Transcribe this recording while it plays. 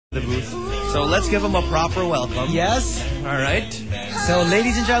The booth. So let's give them a proper welcome. Yes. All right. So,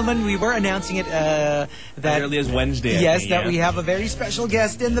 ladies and gentlemen, we were announcing it that as early as Wednesday. Yes, that we have a very special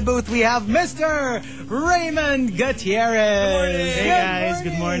guest in the booth. We have Mr. Raymond Gutierrez. Hey guys,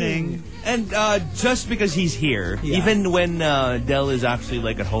 good morning. And just because he's here, even when Del is actually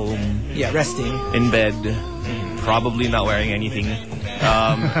like at home, resting in bed, probably not wearing anything,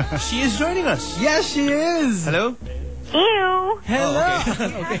 she is joining us. Yes, she is. Hello. Ew. Hello.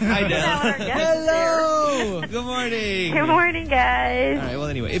 Okay. Hi, Del. Hello. Good morning. Good morning, guys. All right. Well,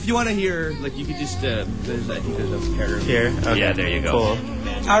 anyway, if you want to hear, like, you could just I think there's a pair of Here? Okay. Yeah, there you go.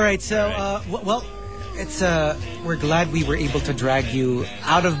 Cool. All right. So, well, it's we're glad we were able to drag you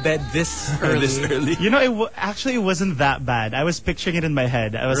out of bed this early. You know, actually it wasn't that bad. I was picturing it in my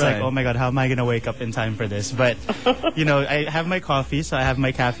head. I was like, oh my God, how am I going to wake up in time for this? But, you know, I have my coffee, so I have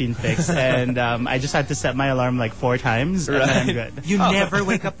my caffeine fix. And I just had to set my alarm like 4 times, and then I'm good. You never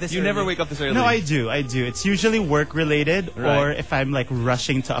wake up this early? You never wake up this early? No, I do. It's usually work-related or if I'm like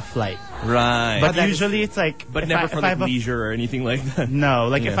rushing to a flight. Right. But usually it's like... But never for like leisure or anything like that? No,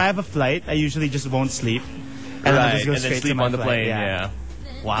 like if I have a flight, I usually just won't sleep. And then just go straight sleep to on the flight. plane. Yeah.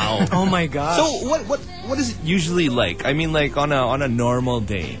 Wow. Oh my gosh. So what is it usually like? I mean, like on a normal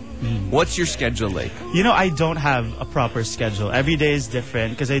day, what's your schedule like? You know, I don't have a proper schedule. Every day is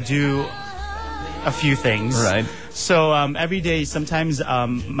different because I do a few things. Right. So every day, sometimes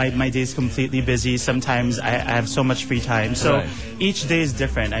my day is completely busy. Sometimes I have so much free time. So each day is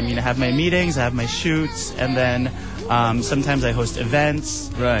different. I mean, I have my meetings, I have my shoots, and then sometimes I host events.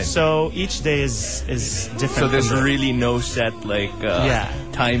 Right. So each day is different. So there's really no set like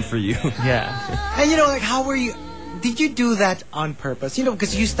time for you. Yeah. And you know, like, how were you? Did you do that on purpose? You know,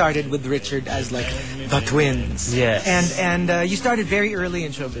 because you started with Richard as like the twins. Yes. And you started very early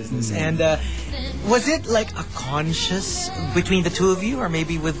in show business. And was it like a conscious between the two of you, or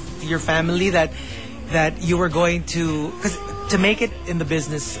maybe with your family, that you were going to? Because to make it in the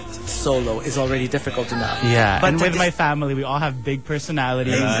business solo is already difficult enough. Yeah, but and with my family, we all have big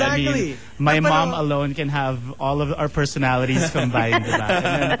personalities. Exactly. I mean, my mom alone can have all of our personalities combined to that.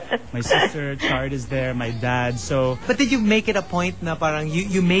 And then my sister, Chard, is there, my dad, so... But did you make it a point na parang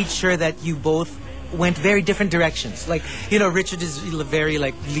you made sure that you both went very different directions? Like, you know, Richard is very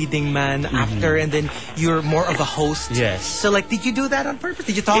like leading man, actor, and then you're more of a host. Yes. So like, did you do that on purpose?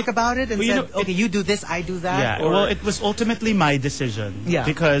 Did you talk about it and said, okay, you do this, I do that? Yeah, well, it was ultimately my decision. Yeah.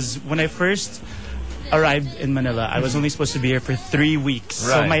 Because when I first arrived in Manila, I was only supposed to be here for 3 weeks.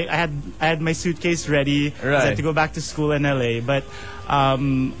 Right. So I had my suitcase ready. I had to go back to school in LA. But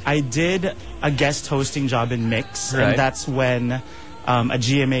I did a guest hosting job in Mix, and that's when a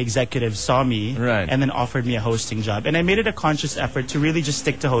GMA executive saw me and then offered me a hosting job. And I made it a conscious effort to really just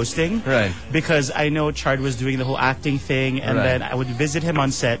stick to hosting. Because I know Chard was doing the whole acting thing, and then I would visit him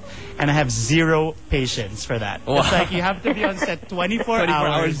on set, and I have zero patience for that. Wow. It's like you have to be on set 24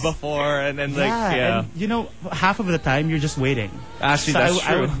 hours before, and then like, and, you know, half of the time you're just waiting. Actually, so that's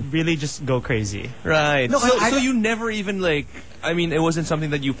true. I would really just go crazy. Right. No, so you never even like... I mean, it wasn't something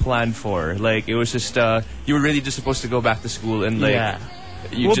that you planned for. Like, it was just, you were really just supposed to go back to school and, like...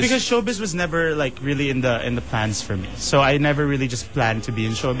 Well, because showbiz was never, like, really in the plans for me. So I never really just planned to be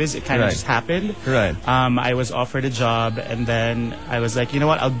in showbiz. It kind of just happened. I was offered a job, and then I was like, you know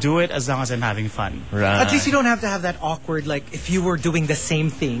what, I'll do it as long as I'm having fun. At least you don't have to have that awkward, like, if you were doing the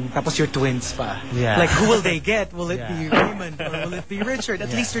same thing, tapos your twins pa. Yeah. Like, who will they get? Will it be Raymond or will it be Richard?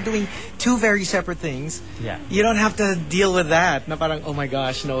 At least you're doing 2 very separate things. Yeah. You don't have to deal with that. Na parang, oh my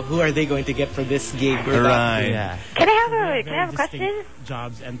gosh, no, who are they going to get for this gig or that gig? Yeah. Can I have a question?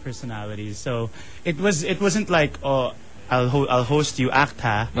 Jobs and personalities. So it wasn't like, oh, I'll host you, act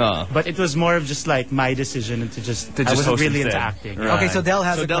ha. But it was more of just like my decision to just I wasn't really into acting. Okay, so Del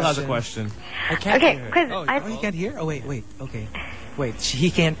has a question. I can't hear. Because you can't hear? Oh wait, okay. Wait,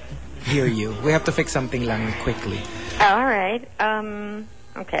 he can't hear you. We have to fix something lang quickly. All right.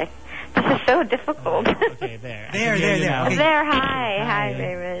 Okay. This is so difficult. Okay, there. There. Okay. There, hi,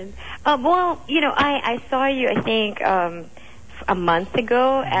 Raymond. Well, you know, I saw you, I think, a month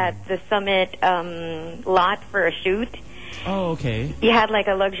ago at the Summit lot for a shoot. Oh, okay. You had like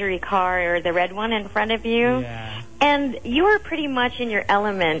a luxury car, or the red one, in front of you. Yeah. And you were pretty much in your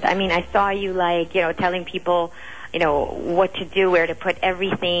element. I mean, I saw you like, you know, telling people, you know, what to do, where to put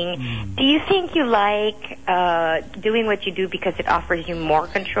everything. Do you think you like doing what you do because it offers you more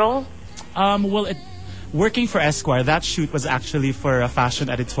control? Well, working for Esquire, that shoot was actually for a fashion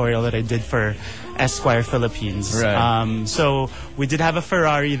editorial that I did for Esquire Philippines. Right. So we did have a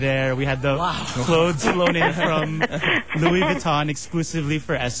Ferrari there. We had the clothes flown in from Louis Vuitton exclusively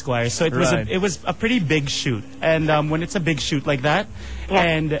for Esquire. So it was a pretty big shoot. And when it's a big shoot like that,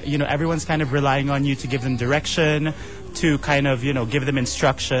 and everyone's kind of relying on you to give them direction, to kind of, give them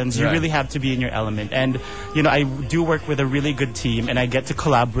instructions. You really have to be in your element. And, I do work with a really good team, and I get to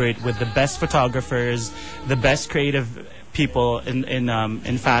collaborate with the best photographers, the best creative people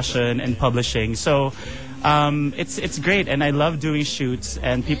in fashion and publishing. So it's great, and I love doing shoots.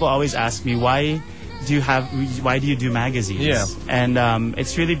 And people always ask me, why do you do magazines? Yeah. And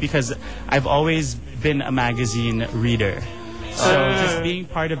it's really because I've always been a magazine reader. So just being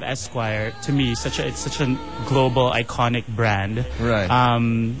part of Esquire, to me, it's such a global, iconic brand. Right.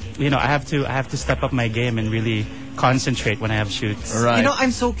 I have to step up my game and really concentrate when I have shoots. Right.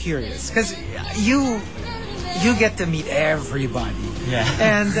 I'm so curious because you get to meet everybody. Yeah.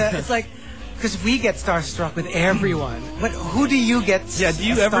 And it's like, because we get starstruck with everyone, but who do you get? Yeah. Do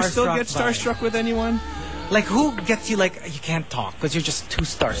you ever still get by? starstruck with anyone? Like, who gets you, like, you can't talk because you're just too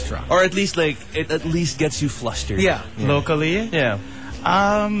starstruck? Or at least, like, it at least gets you flustered. Yeah. Locally? Yeah.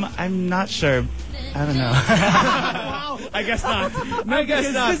 I'm not sure. I don't know. Wow. I guess not. I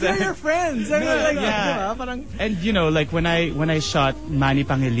guess not. Because they're your friends. I mean, And, like, when I shot Manny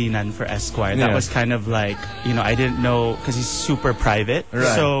Pangilinan for Esquire, that was kind of like, I didn't know, because he's super private.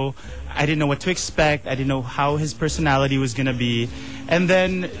 Right. So I didn't know what to expect. I didn't know how his personality was going to be. And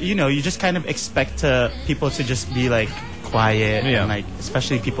then, you just kind of expect people to just be, like, quiet. And, like,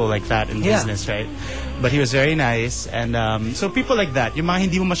 especially people like that in business, right? But he was very nice. And so people like that, yung mga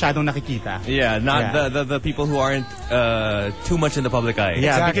hindi mo masyadong nakikita. Yeah, not the people who aren't too much in the public eye.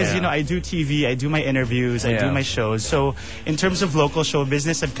 Yeah, because, I do TV, I do my interviews, I do my shows. So in terms of local show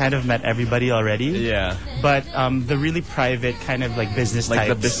business, I've kind of met everybody already. Yeah. But the really private kind of like business like types.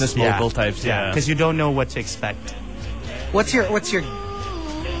 Like the business mogul types, because you don't know what to expect. What's your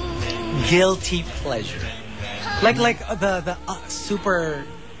guilty pleasure? Like the super,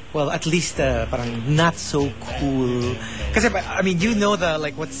 well, at least parang not so cool. Because I mean,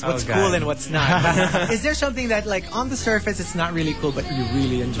 what's cool and what's not. Is there something that, like, on the surface it's not really cool, but you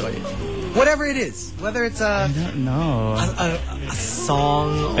really enjoy it? Whatever it is, whether it's I don't know. a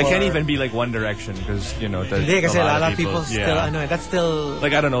song. It can't even be like One Direction because Because a lot of people still. I know that's still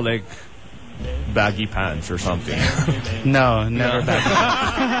like, I don't know, like baggy pants or something. No, never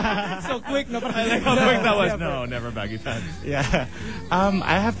baggy. so quick. No, but I like how quick that was. No, never baggy pants. Yeah.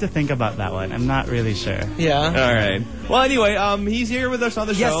 I have to think about that one. I'm not really sure. Yeah. All right. Well, anyway, he's here with us on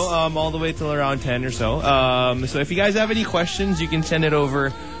the show, Yes. all the way till around 10 or so. So if you guys have any questions, you can send it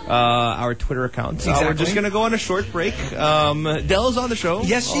over our Twitter account. Exactly. We're just gonna go on a short break. Del's on the show.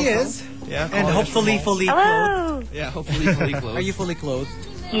 Yes, she also. is. Yeah. And hopefully fully clothed. Hello. Yeah, hopefully fully clothed. Are you fully clothed?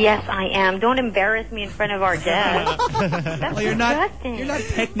 Yes, I am. Don't embarrass me in front of our guest. That's Well, you're not disgusting.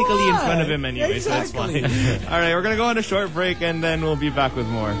 technically in front of him anyway, so that's fine. All right, we're gonna go on a short break and then we'll be back with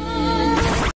more.